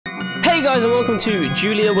Hey guys, and welcome to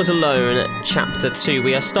Julia Was Alone, Chapter 2.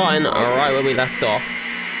 We are starting right where we left off.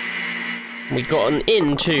 We've gotten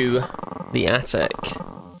into the attic.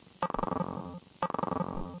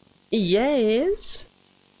 Yes?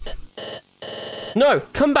 No,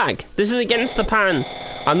 come back. This is against the plan.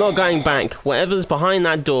 I'm not going back. Whatever's behind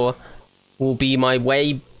that door will be my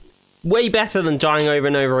way better than dying over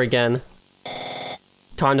and over again.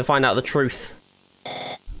 Time to find out the truth.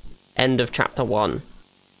 End of Chapter 1.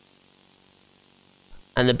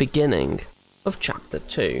 And the beginning of Chapter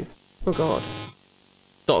 2. Oh god.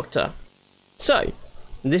 Doctor. So,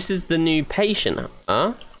 this is the new patient,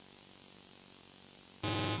 huh?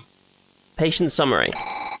 Patient summary.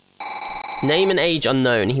 Name and age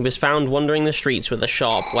unknown. He was found wandering the streets with a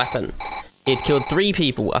sharp weapon. He had killed 3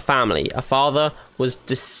 people, a family. A father was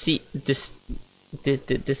dissected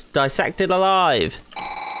alive.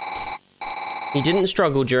 He didn't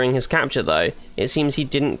struggle during his capture, though. It seems he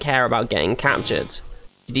didn't care about getting captured.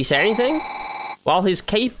 Did he say anything? While he's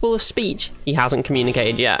capable of speech, he hasn't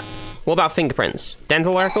communicated yet. What about fingerprints?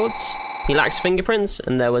 Dental records? He lacks fingerprints,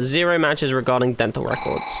 and there were 0 matches regarding dental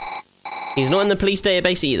records. He's not in the police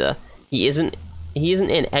database either. He isn't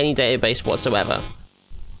in any database whatsoever.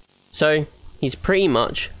 So, he's pretty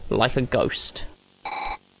much like a ghost.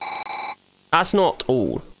 That's not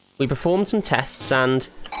all. We performed some tests and...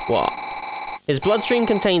 what? His bloodstream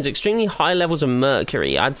contains extremely high levels of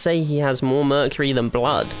mercury. I'd say he has more mercury than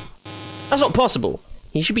blood. That's not possible.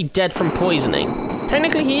 He should be dead from poisoning.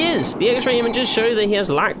 Technically he is. The X-ray images show that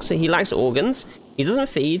he lacks organs, he doesn't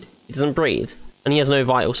feed, he doesn't breathe, and he has no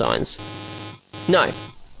vital signs. No.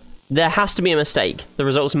 There has to be a mistake. The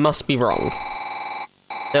results must be wrong.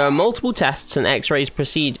 There are multiple tests and X-rays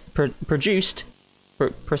procedures?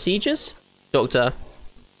 Doctor,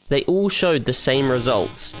 they all showed the same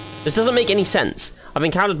results. This doesn't make any sense. I've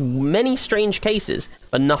encountered many strange cases,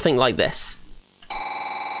 but nothing like this.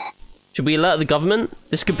 Should we alert the government?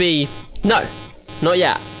 This could be... No, not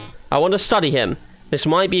yet. I want to study him. This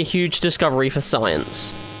might be a huge discovery for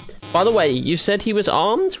science. By the way, you said he was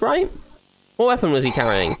armed, right? What weapon was he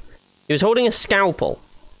carrying? He was holding a scalpel.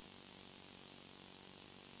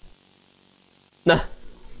 No.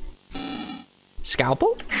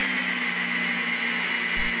 Scalpel?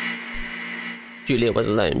 Julia Was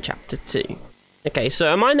Alone, Chapter 2. Okay,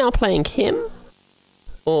 so am I now playing him?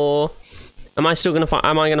 Or am I still gonna find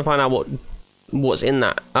out what's in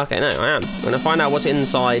that? Okay, no, I am. I'm gonna find out what's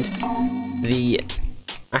inside the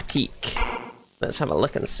attic. Let's have a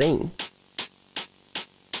look and see.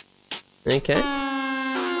 Okay.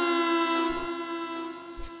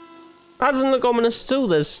 That doesn't look ominous at all.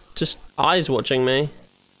 There's just eyes watching me.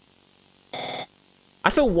 I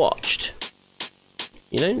feel watched.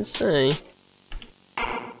 You don't say.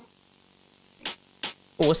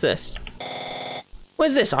 Oh, what's this? What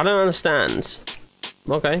is this? I don't understand.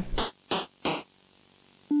 Okay.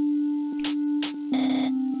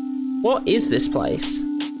 What is this place?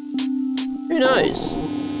 Who knows?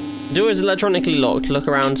 The door is electronically locked. Look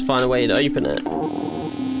around to find a way to open it.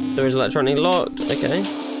 Door is electronically locked. Okay.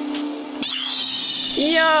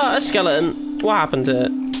 Yeah, a skeleton. What happened to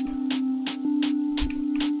it?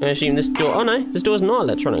 I assume this door... Oh no, this door's not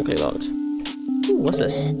electronically locked. Ooh, what's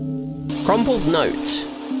this? Crumpled note.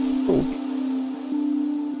 Ooh.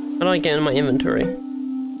 How do I get in my inventory?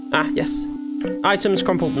 Ah, yes. Items,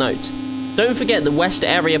 crumpled note. Don't forget the West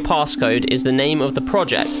Area passcode is the name of the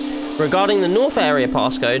project. Regarding the North Area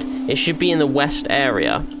passcode, it should be in the West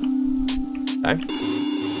Area. Okay.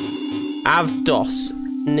 Avdos.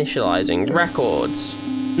 Initializing. Records.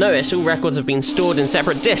 Notice all records have been stored in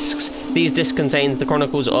separate disks. These disks contain the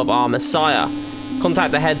chronicles of our Messiah.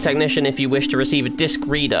 Contact the head technician if you wish to receive a disc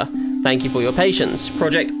reader. Thank you for your patience.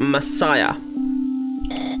 Project Messiah.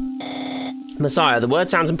 Messiah, the word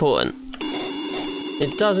sounds important.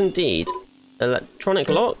 It does indeed. Electronic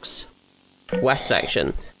locks. West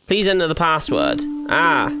section. Please enter the password.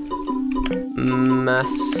 Ah. Messiah?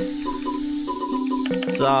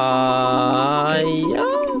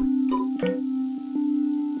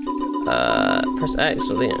 Press X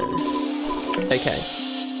or the... Okay.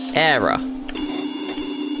 Error.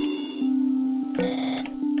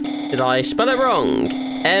 Did I spell it wrong?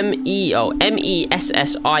 M-E-S-S-I-A-H.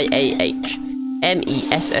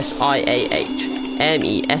 M-E-S-S-I-A-H.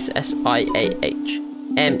 M-E-S-S-I-A-H.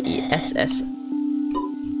 M-E-S-S...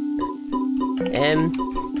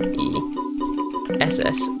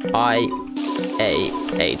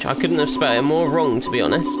 M-E-S-S-I-A-H. I couldn't have spelled it more wrong, to be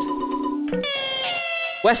honest.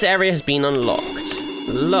 West area has been unlocked.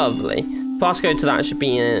 Lovely. Passcode to that should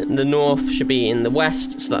be in the north, should be in the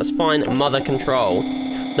west, so that's fine. Mother control.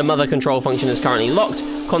 The mother control function is currently locked.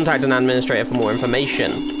 Contact an administrator for more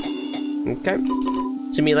information. Okay.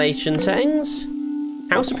 Simulation settings.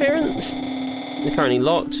 House appearance. They're currently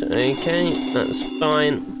locked. Okay, that's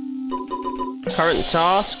fine. Current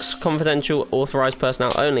tasks. Confidential, authorized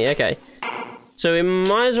personnel only. Okay. So we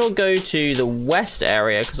might as well go to the west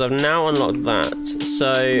area because I've now unlocked that.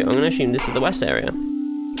 So I'm going to assume this is the west area.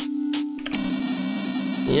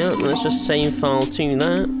 Yeah, let's just save file to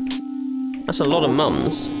that. That's a lot of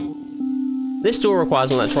mums. This door requires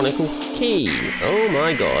an electronic key. Oh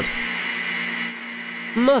my god.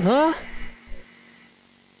 Mother?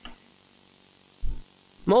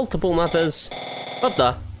 Multiple mothers. What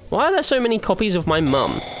the? Why are there so many copies of my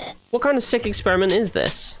mum? What kind of sick experiment is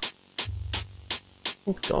this?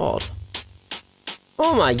 Oh god.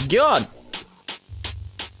 Oh my god!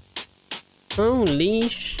 Holy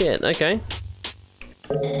shit, okay.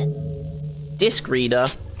 Disc reader.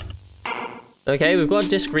 Okay, we've got a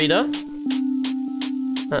disc reader.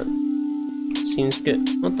 That seems good.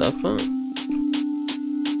 What the fuck?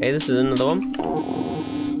 Okay, this is another one.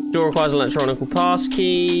 Door requires electronic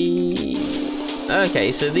passkey.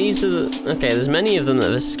 Okay, so these are the... Okay, there's many of them that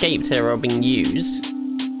have escaped here or being used.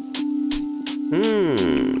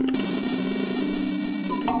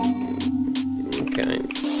 Okay.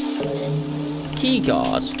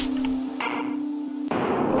 Keycard.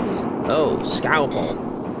 Oh, scalpel.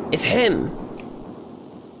 It's him!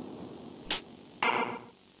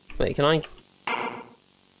 Wait, can I...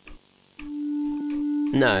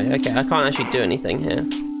 No, okay, I can't actually do anything here.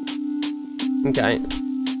 Okay.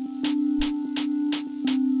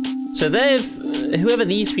 So they've... Whoever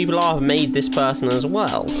these people are have made this person as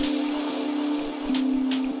well.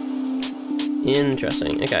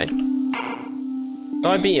 Interesting, okay.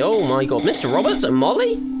 I'd be... Oh my god, Mr. Roberts and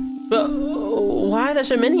Molly? But why are there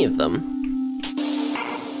so many of them?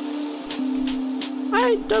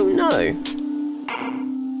 I don't know.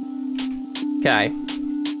 Okay.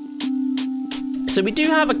 So we do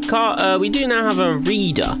have a car... we do now have a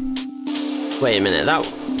reader. Wait a minute, that...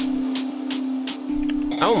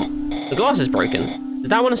 Oh, the glass is broken.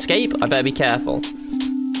 Did that one escape? I better be careful.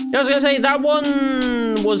 I was gonna say, that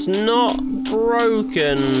one was not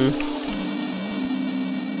broken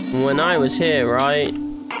when I was here, right?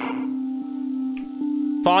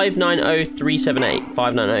 590378.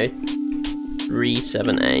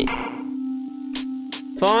 590378.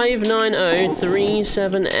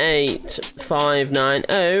 590378.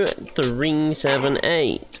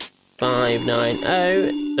 590378.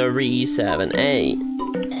 590378.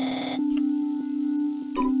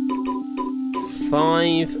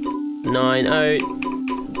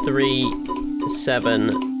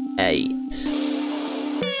 590378.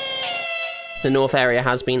 The north area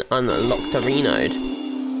has been unlocked to renode.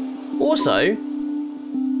 Also,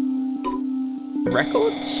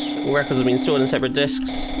 records? Records have been stored in separate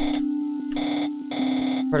discs.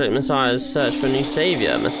 Project Messiah's search for a new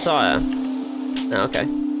savior. Messiah. Oh, okay.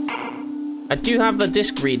 I do have the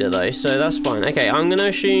disc reader though, so that's fine. Okay, I'm gonna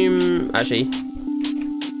assume... Actually,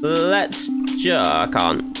 let's I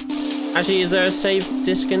can't. Actually, is there a save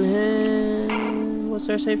disc in here? Was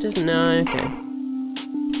there a save disc? No, okay.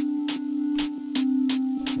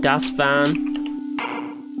 Das Van.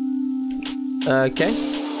 Okay.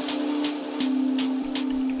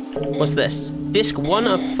 What's this? Disc 1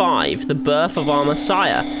 of 5, the birth of our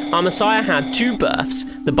Messiah. Our Messiah had two births,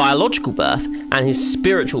 the biological birth and his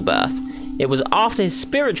spiritual birth. It was after his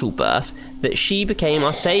spiritual birth that she became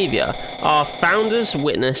our savior. Our founders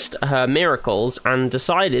witnessed her miracles and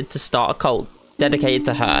decided to start a cult dedicated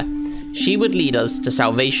to her. She would lead us to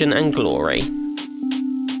salvation and glory.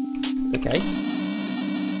 Okay.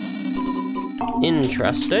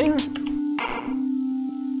 Interesting.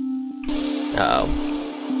 Uh-oh.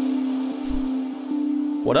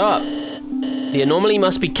 What up? The anomaly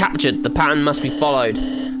must be captured. The pattern must be followed.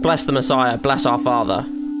 Bless the Messiah. Bless our Father.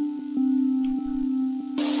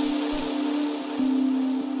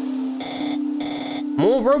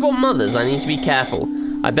 More robot mothers. I need to be careful.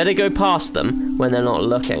 I better go past them when they're not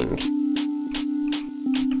looking.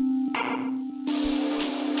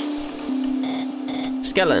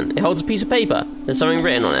 Skeleton. It holds a piece of paper. There's something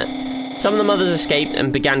written on it. Some of the mothers escaped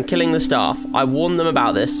and began killing the staff. I warned them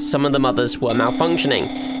about this. Some of the mothers were malfunctioning.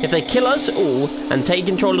 If they kill us all and take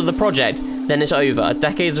control of the project, then it's over.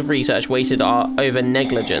 Decades of research wasted are over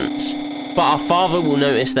negligence. But our Father will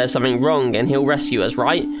notice there's something wrong and he'll rescue us,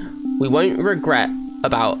 right? We won't regret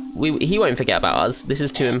about... He won't forget about us. This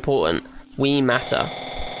is too important. We matter.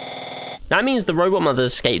 That means the robot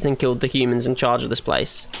mothers escaped and killed the humans in charge of this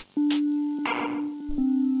place.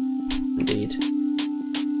 Indeed.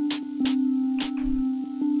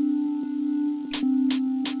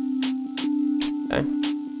 Okay.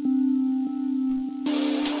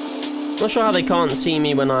 Not sure how they can't see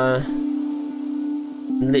me when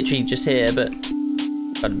I'm literally just here, but...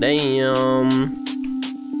 God damn.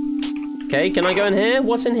 Okay, can I go in here?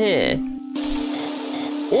 What's in here?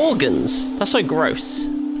 Organs! That's so gross.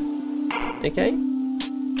 Okay.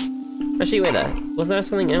 Actually, wait there. Was there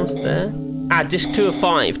something else there? Ah, disc 2 of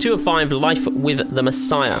 5. 2 of 5, Life with the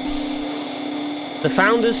Messiah. The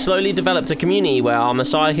founders slowly developed a community where our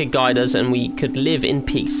Messiah could guide us and we could live in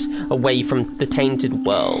peace, away from the tainted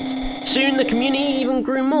world. Soon the community even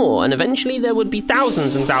grew more, and eventually there would be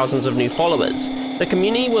thousands and thousands of new followers. The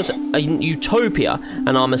community was a utopia,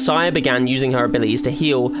 and our Messiah began using her abilities to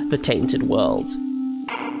heal the tainted world.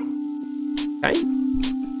 Okay,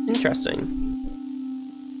 interesting.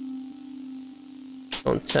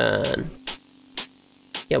 On turn.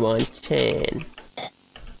 Come on, turn.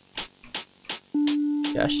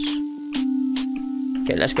 Yes.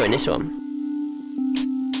 Okay, let's go in this one.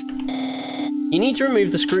 You need to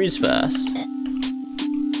remove the screws first.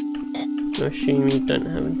 I assume you don't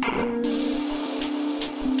have anything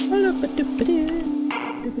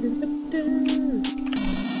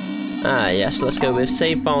there. Ah, yes, let's go with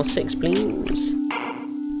save file 6, please.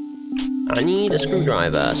 I need a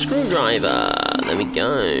screwdriver. Screwdriver! There we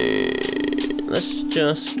go. Let's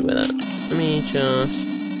just, with it. Let me just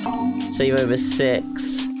save over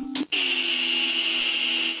 6.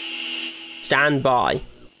 Stand by.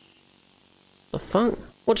 The fuck?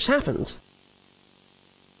 What just happened?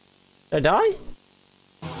 Did I die?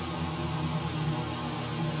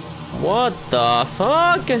 What the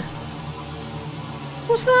fuck?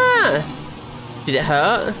 What's that? Did it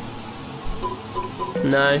hurt?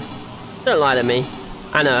 No. Don't lie to me.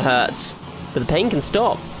 I know it hurts, but the pain can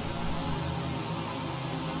stop.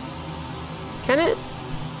 Can it?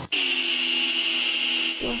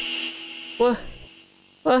 What?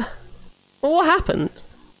 What happened?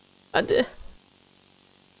 How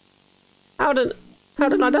did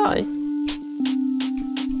I die?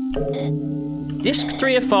 Disc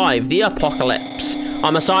 3 of 5, The Apocalypse.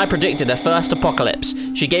 Our Messiah predicted a first apocalypse.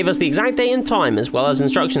 She gave us the exact date and time, as well as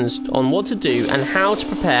instructions on what to do and how to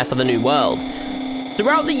prepare for the new world.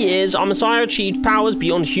 Throughout the years, our Messiah achieved powers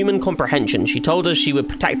beyond human comprehension. She told us she would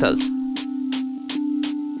protect us.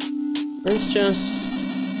 Let's just...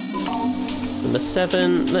 Number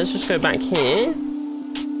 7. Let's just go back here.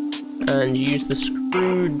 And use the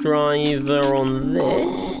screwdriver on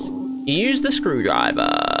this. Use the screwdriver.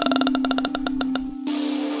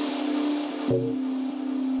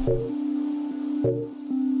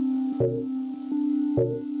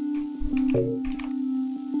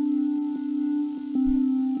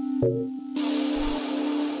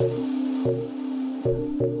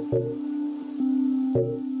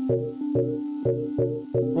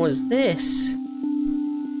 What is this?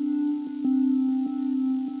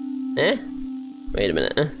 Eh? Wait a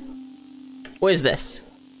minute. What is this?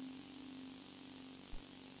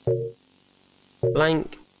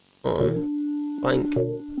 Blank on, blank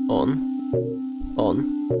on,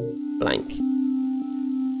 blank.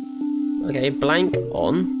 Okay, blank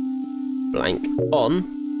on, blank on,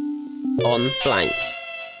 blank.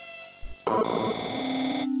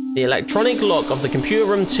 The electronic lock of the computer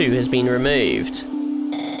room 2 has been removed.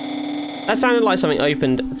 That sounded like something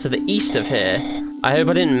opened to the east of here. I hope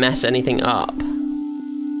I didn't mess anything up.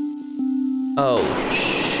 Oh,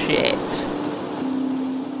 shit.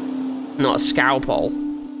 Not a scalpel.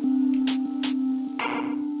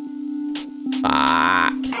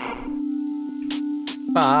 Fuck.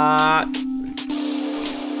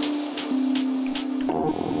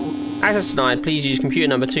 Access denied. Please use computer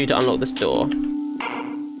number 2 to unlock this door.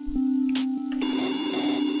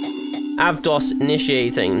 Avdos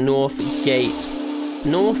initiating. North gate.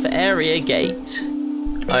 North area gate.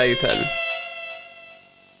 Open.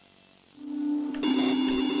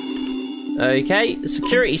 Okay,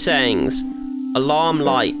 security settings. Alarm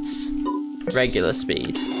lights. Regular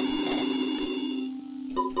speed.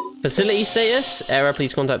 Facility status. Error,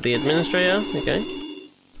 please contact the administrator. Okay.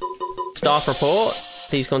 Staff report.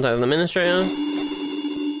 Please contact the administrator.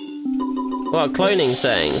 Well, cloning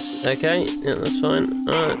settings. Okay, yeah, that's fine.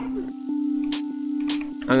 Alright.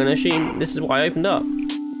 I'm gonna assume this is why I opened up.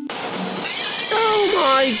 Oh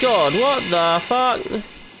my god, what the fuck?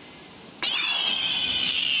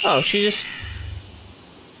 Oh, she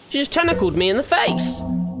just tentacled me in the face.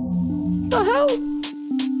 What the hell?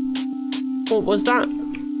 What was that?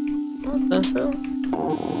 What the hell?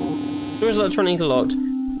 Door is electronically locked.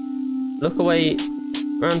 Look away.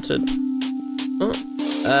 Granted. Oh,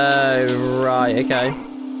 right, okay.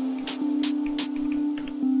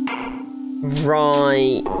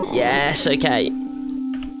 Right, yes, okay.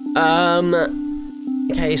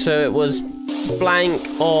 Okay, so it was blank,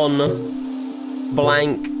 on,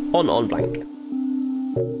 blank, on, blank.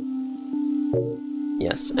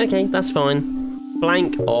 Yes, okay, that's fine.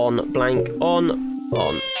 Blank, on,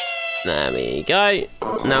 on. There we go.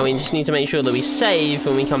 Now we just need to make sure that we save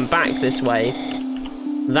when we come back this way.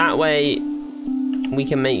 That way, we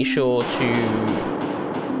can make sure to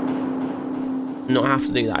not have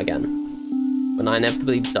to do that again. When I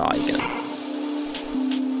inevitably die again.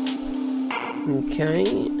 Okay,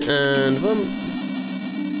 and boom.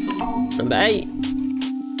 Number 8.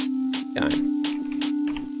 Okay.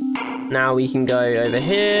 Now we can go over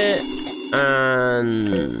here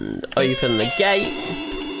and open the gate.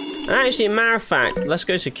 And actually, matter of fact, let's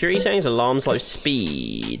go security settings, alarm slow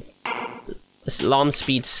speed. Alarm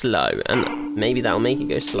speed slow, and maybe that'll make it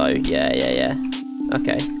go slow. Yeah.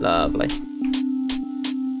 Okay, lovely.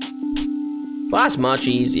 Well, that's much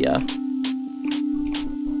easier.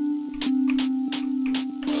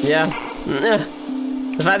 Yeah.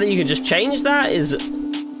 The fact that you can just change that is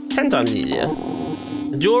 10 times easier.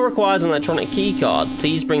 The door requires an electronic keycard.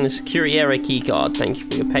 Please bring the security area keycard. Thank you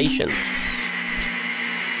for your patience.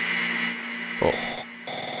 Oh.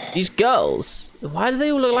 These girls, why do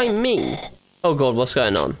they all look like me? Oh god, what's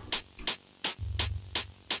going on?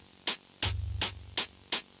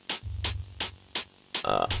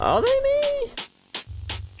 Are they me?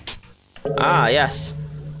 Ah, yes.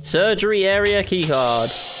 Surgery area keycard.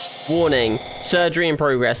 Warning. Surgery in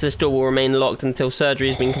progress. This door will remain locked until surgery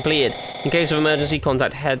has been completed. In case of emergency,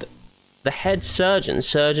 contact the head surgeon.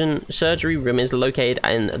 Surgery room is located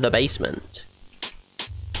in the basement.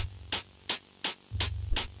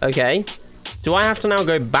 Okay. Do I have to now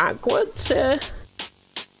go backwards here?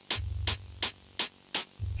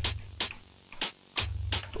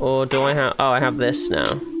 Or do I have... Oh, I have this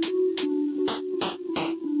now.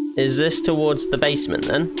 Is this towards the basement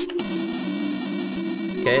then?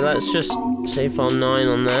 Okay, let's just save file 9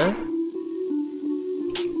 on there.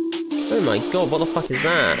 Oh my god, what the fuck is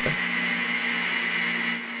that?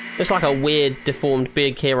 It's like a weird, deformed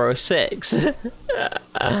Big Hero 6.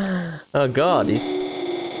 Oh god,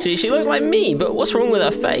 she looks like me, but what's wrong with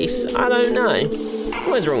her face? I don't know.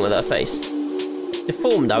 What is wrong with her face?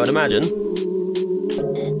 Deformed, I would imagine.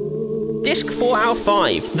 Disc 4 out of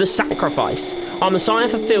 5, The Sacrifice. Our Messiah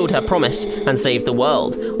fulfilled her promise and saved the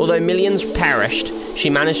world. Although millions perished, she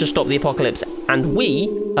managed to stop the apocalypse, and we,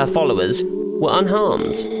 her followers, were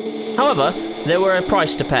unharmed. However, there were a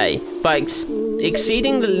price to pay. By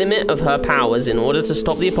exceeding the limit of her powers in order to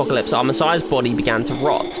stop the apocalypse, our Messiah's body began to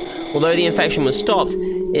rot. Although the infection was stopped,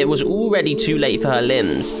 it was already too late for her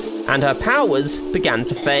limbs, and her powers began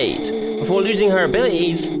to fade. Before losing her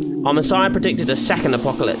abilities, our Messiah predicted a second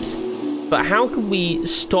apocalypse. But how could we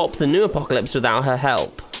stop the new apocalypse without her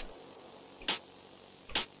help?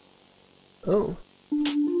 Oh.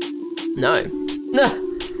 No. No.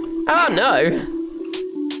 How about no?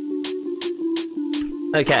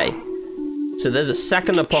 Okay. So there's a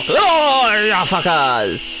second apocalypse. Oh,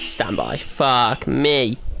 fuckers! Stand by. Fuck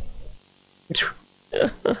me.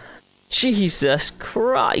 Jesus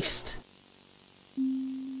Christ.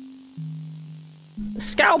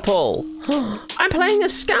 Scalpel! I'm playing a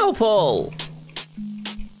scalpel!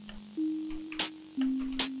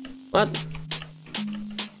 What?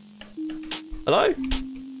 Hello?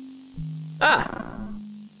 Ah!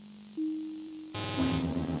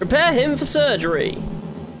 Prepare him for surgery!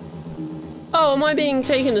 Oh, am I being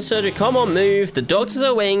taken to surgery? Come on, move! The doctors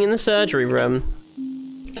are waiting in the surgery room.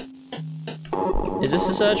 Is this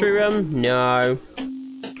the surgery room? No.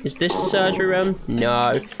 Is this the surgery room?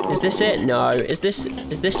 No. Is this it? No. Is this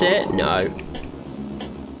it? No.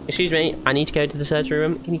 Excuse me, I need to go to the surgery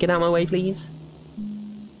room. Can you get out of my way, please?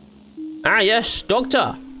 Ah, yes,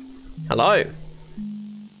 doctor. Hello.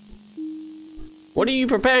 What are you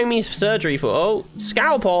preparing me for surgery for? Oh,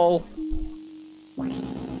 scalpel.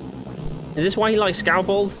 Is this why he likes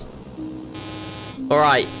scalpels? All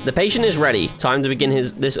right, the patient is ready. Time to begin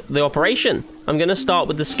the operation. I'm gonna start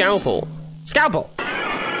with the scalpel. Scalpel.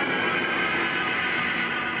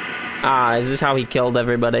 Ah, is this how he killed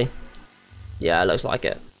everybody? Yeah, it looks like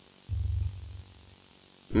it.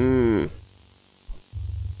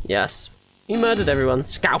 Yes. He murdered everyone.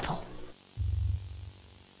 Scalpel.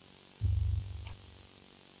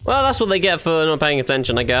 Well, that's what they get for not paying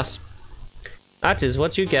attention, I guess. That is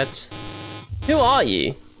what you get. Who are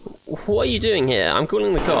you? What are you doing here? I'm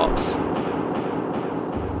calling the cops.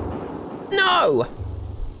 No!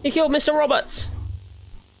 He killed Mr. Roberts!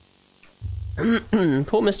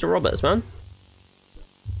 Poor Mr. Roberts, man.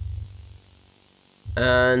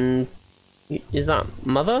 And... is that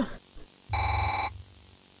Mother?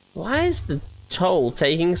 Why is the toll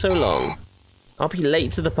taking so long? I'll be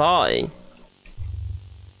late to the party.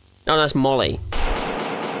 Oh, that's Molly.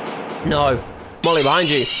 No. Molly, behind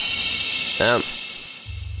you. I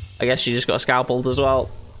guess she just got scalpeled as well.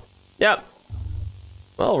 Yep.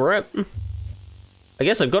 Well, rip. I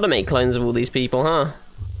guess I've got to make clones of all these people, huh?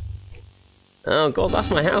 Oh god, that's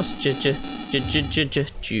my house. Julia.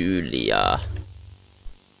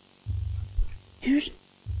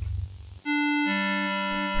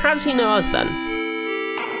 Has he know us then?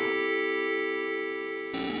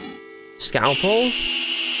 Scalpel?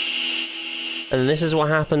 And this is what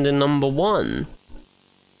happened in number 1.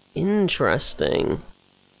 Interesting.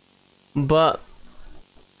 But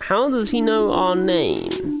how does he know our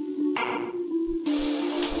name?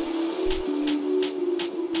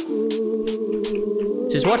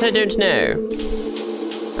 This is what I don't know.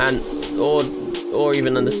 And or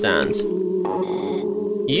even understand.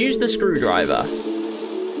 Use the screwdriver.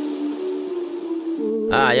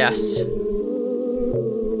 Ah, yes.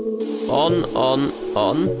 On.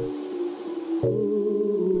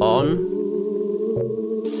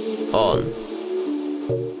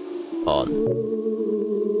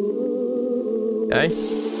 Okay.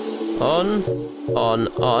 On,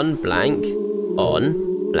 blank,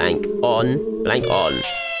 on.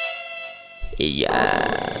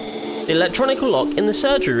 Yeah. The electronic lock in the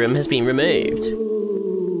surgery room has been removed.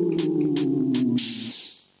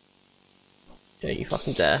 Don't you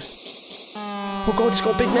fucking dare. Oh god, it's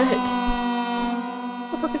got a big neck.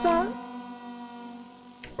 What the fuck is that?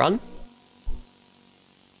 Run.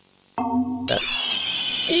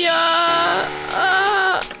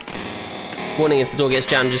 Yeah! Warning, if the door gets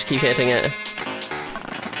jammed, just keep hitting it.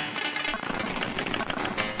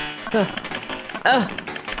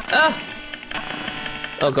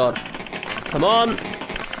 Oh god. Come on!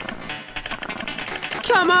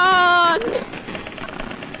 Come on!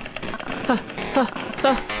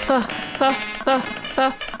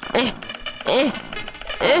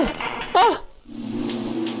 Oh!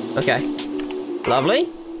 Okay. Lovely.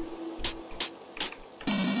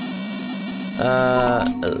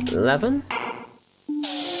 11?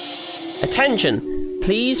 Attention!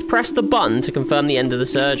 Please press the button to confirm the end of the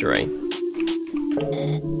surgery.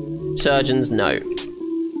 Surgeon's note.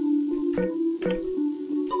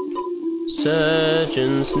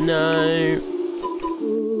 Surgeon's note.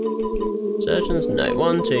 Surgeon's note.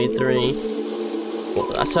 1, 2, 3.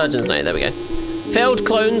 Oh, surgeon's note. There we go. Failed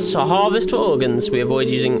clones are harvested for organs. We avoid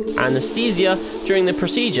using anesthesia during the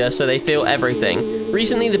procedure so they feel everything.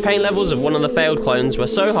 Recently, the pain levels of one of the failed clones were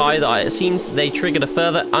so high that it seemed they triggered a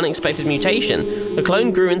further unexpected mutation. The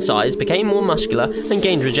clone grew in size, became more muscular, and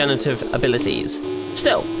gained regenerative abilities.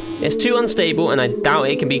 Still, it's too unstable and I doubt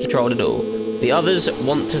it can be controlled at all. The others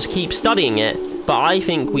want to keep studying it, but I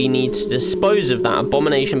think we need to dispose of that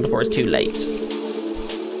abomination before it's too late.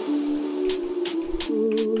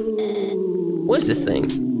 What is this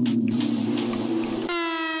thing?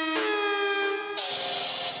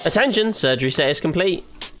 Attention, surgery status complete.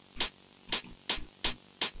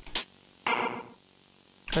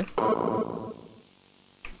 Okay.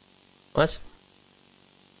 What?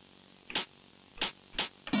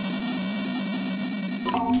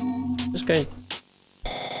 Just go.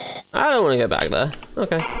 I don't want to go back there.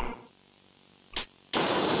 Okay.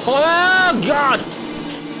 Oh god!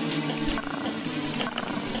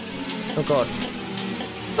 Oh god.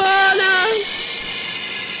 Oh no!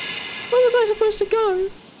 Where was I supposed to go?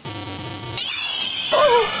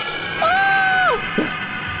 Oh! Oh!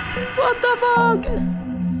 What the fuck?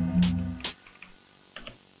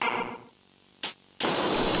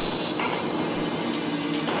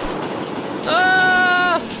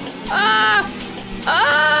 Ah! Ah!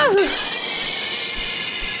 Ah!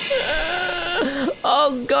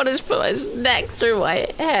 Oh god, it's put his neck through my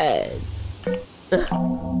head.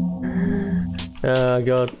 Oh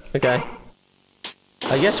god, okay.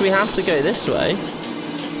 I guess we have to go this way.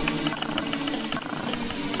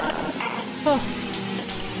 Oh.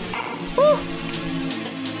 Oh.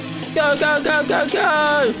 Go, go, go, go,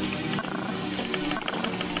 go!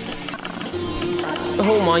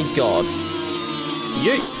 Oh my god.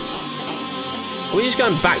 You... Are we just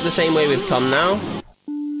going back the same way we've come now?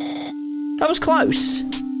 That was close.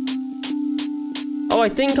 Oh, I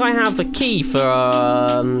think I have the key for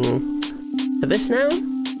this now?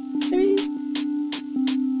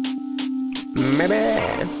 Maybe.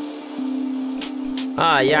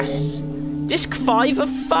 Ah, yes. Disc 5 of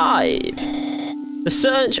 5. The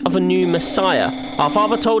search of a new Messiah. Our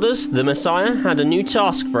father told us the Messiah had a new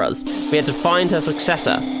task for us. We had to find her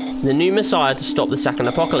successor, the new Messiah, to stop the second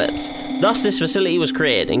apocalypse. Thus, this facility was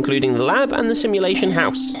created, including the lab and the simulation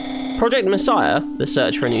house. Project Messiah, the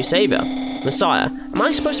search for a new savior. Messiah. Am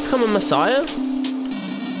I supposed to become a Messiah?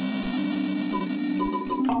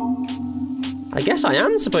 I guess I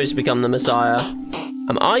am supposed to become the Messiah.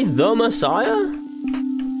 Am I the Messiah?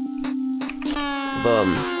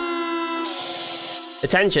 Boom.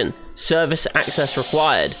 Attention, service access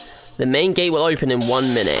required. The main gate will open in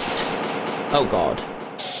 1 minute. Oh God.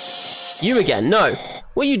 You again, no.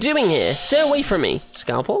 What are you doing here? Stay away from me.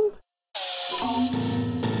 Scalpel?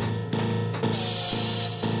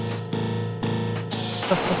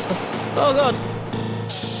 Oh God.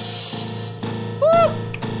 Ah!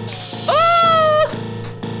 Ah!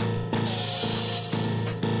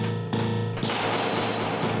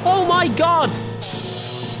 Oh my God.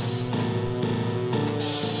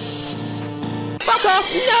 Fuck off!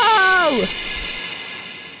 No!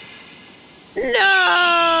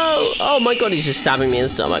 No! Oh my God, he's just stabbing me in the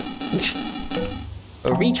stomach. A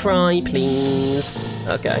retry, please.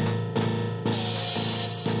 Okay.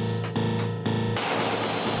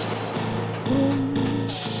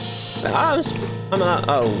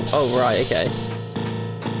 Oh, right, okay.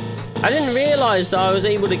 I didn't realize that I was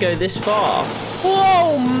able to go this far.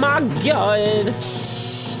 Oh my God!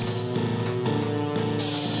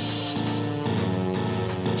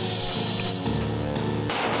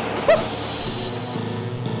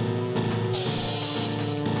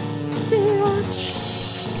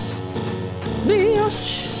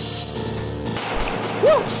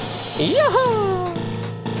 Yahoo!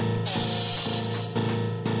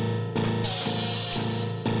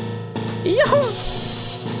 Yahoo!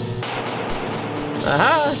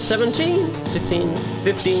 Aha! 17, 16,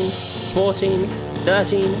 15, 14,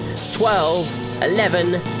 13, 12,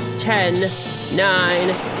 11, 10, 9,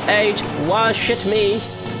 8, worship me!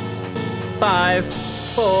 5,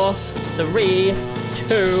 4, 3,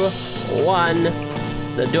 2, 1.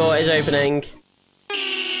 The door is opening.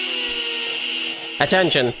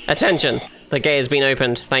 Attention! Attention! The gate has been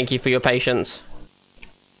opened. Thank you for your patience.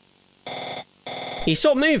 He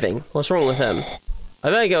stopped moving. What's wrong with him?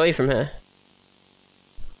 I better get away from here.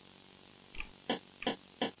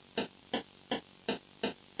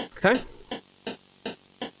 Okay.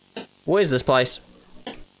 What is this place?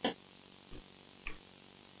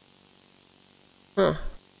 Huh.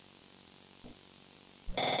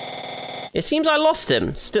 It seems I lost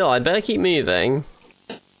him. Still, I better keep moving.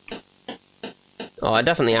 Oh, I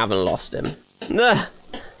definitely haven't lost him. Ugh,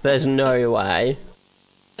 there's no way.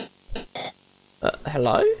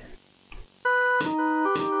 Hello?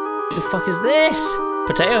 The fuck is this?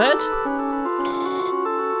 Potato Head?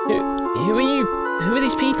 Who are you? Who are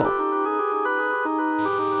these people?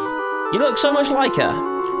 You look so much like her.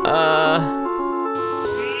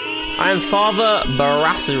 I am Father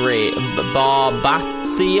Barbathiel,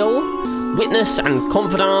 witness and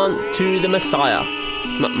confidant to the Messiah.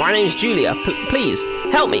 My name's Julia. Please,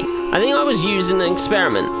 help me. I think I was used in an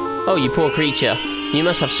experiment. Oh, you poor creature. You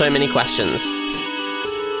must have so many questions.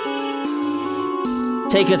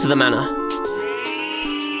 Take her to the manor.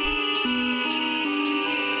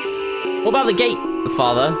 What about the gate,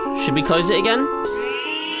 Father? Should we close it again?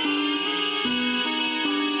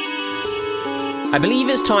 I believe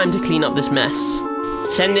it's time to clean up this mess.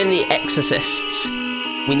 Send in the exorcists.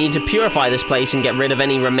 We need to purify this place and get rid of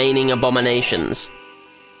any remaining abominations.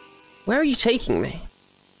 Where are you taking me?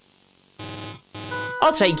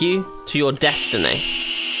 I'll take you to your destiny.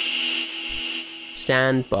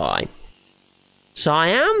 Stand by. So I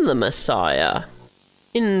am the Messiah.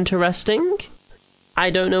 Interesting. I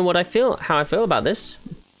don't know how I feel about this.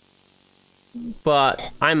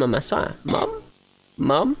 But I'm a Messiah. Mum?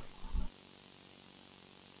 Mum?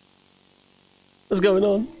 What's going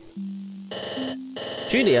on?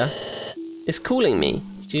 Julia is calling me.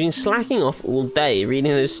 She's been slacking off all day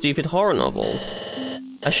reading those stupid horror novels.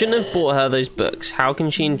 I shouldn't have bought her those books. How can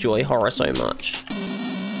she enjoy horror so much?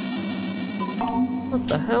 What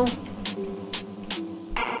the hell?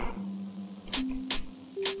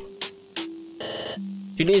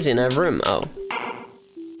 Julia's in her room. Oh.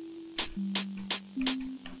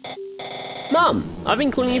 Mum, I've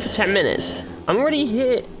been calling you for 10 minutes. I'm already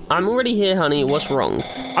here, honey. What's wrong?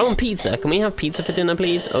 I want pizza. Can we have pizza for dinner,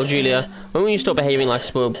 please? Oh, Julia, when will you stop behaving like a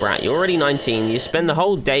spoiled brat? You're already 19. You spend the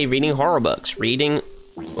whole day reading horror books, reading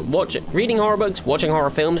horror books, watching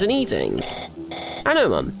horror films, and eating. I know,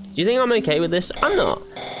 Mum. Do you think I'm okay with this? I'm not.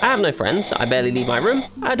 I have no friends. I barely leave my room.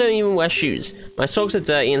 I don't even wear shoes. My socks are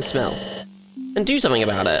dirty and smell. And do something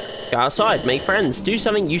about it. Go outside, make friends, do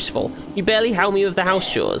something useful. You barely help me with the house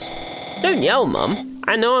chores. Don't yell, Mum.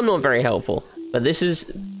 I know I'm not very helpful, but this is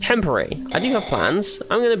temporary. I do have plans.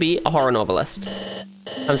 I'm going to be a horror novelist.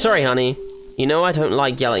 I'm sorry, honey. You know I don't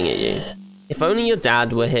like yelling at you. If only your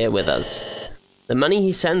dad were here with us. The money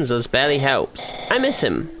he sends us barely helps. I miss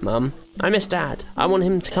him, Mum. I miss Dad. I want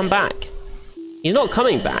him to come back. He's not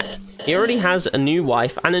coming back. He already has a new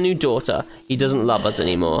wife and a new daughter. He doesn't love us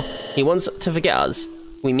anymore. He wants to forget us.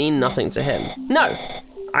 We mean nothing to him. No!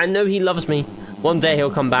 I know he loves me. One day he'll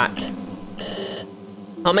come back.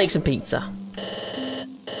 I'll make some pizza.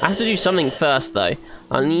 I have to do something first, though.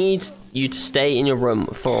 I need you to stay in your room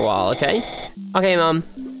for a while, okay? Okay, Mum.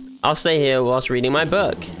 I'll stay here whilst reading my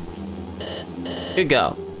book. Good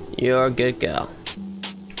girl. You're a good girl.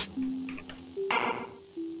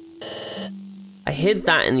 I hid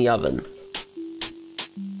that in the oven.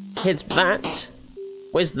 Hid that?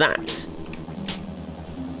 Where's that?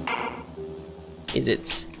 Is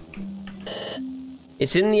it?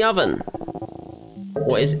 It's in the oven.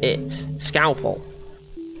 What is it? Scalpel.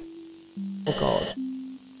 Oh god.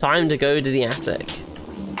 Time to go to the attic.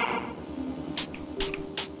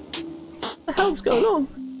 What the hell's going on?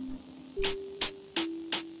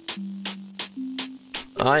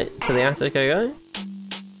 Alright, to the attic I go.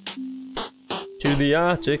 To the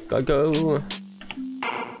attic I go.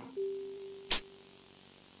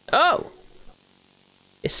 Oh!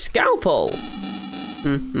 It's Scalpel!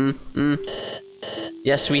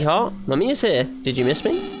 Yes, sweetheart? Mummy is here. Did you miss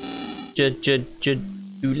me?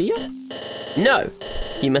 Julia? No!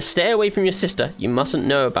 You must stay away from your sister. She mustn't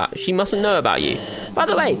know about you. By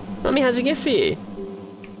the way, Mummy has a gift for you.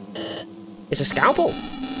 It's a scalpel.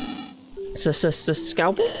 It's a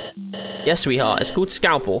scalpel? Yes, sweetheart. It's called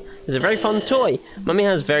Scalpel. It's a very fun toy. Mummy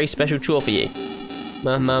has a very special chore for you.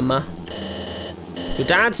 Mama. Your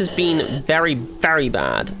dad's has been very, very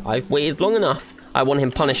bad. I've waited long enough. I want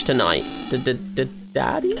him punished tonight.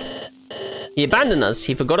 Daddy? He abandoned us.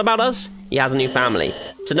 He forgot about us. He has a new family.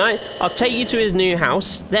 Tonight, I'll take you to his new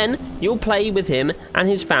house. Then, you'll play with him and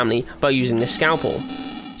his family by using this scalpel.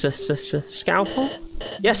 Scalpel?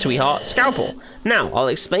 Yes, sweetheart. Scalpel. Now, I'll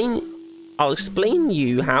explain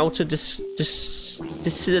you how to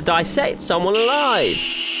dissect someone alive.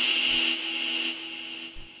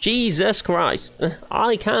 Jesus Christ.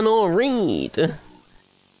 I cannot read.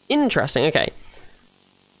 Interesting, okay.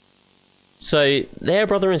 So, they're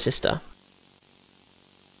brother and sister.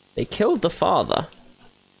 They killed the father.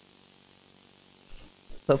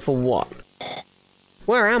 But for what?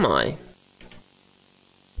 Where am I?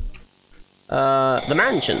 The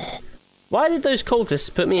mansion. Why did those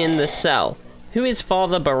cultists put me in this cell? Who is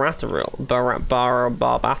Father Baratheon?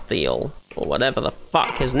 Barbathiel? Or whatever the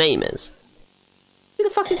fuck his name is. Who the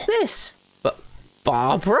fuck is this? But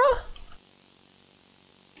Barbara?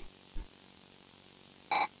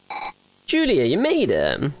 Julia, you made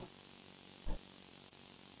it.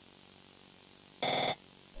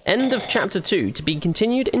 End of chapter 2, to be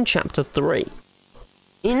continued in chapter 3.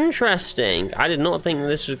 Interesting. I did not think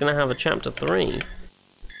this was going to have a chapter 3.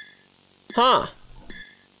 Huh.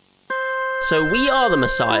 So we are the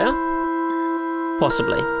Messiah?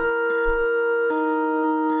 Possibly.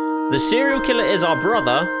 The serial killer is our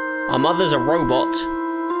brother. Our mother's a robot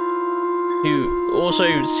who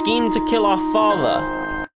also schemed to kill our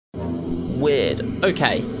father. Weird.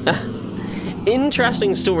 Okay.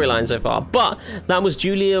 Interesting storyline so far, but that was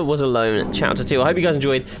Julia Was Alone, chapter 2. I hope you guys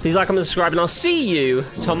enjoyed. Please like, comment, subscribe, and I'll see you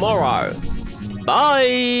tomorrow.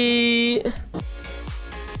 Bye!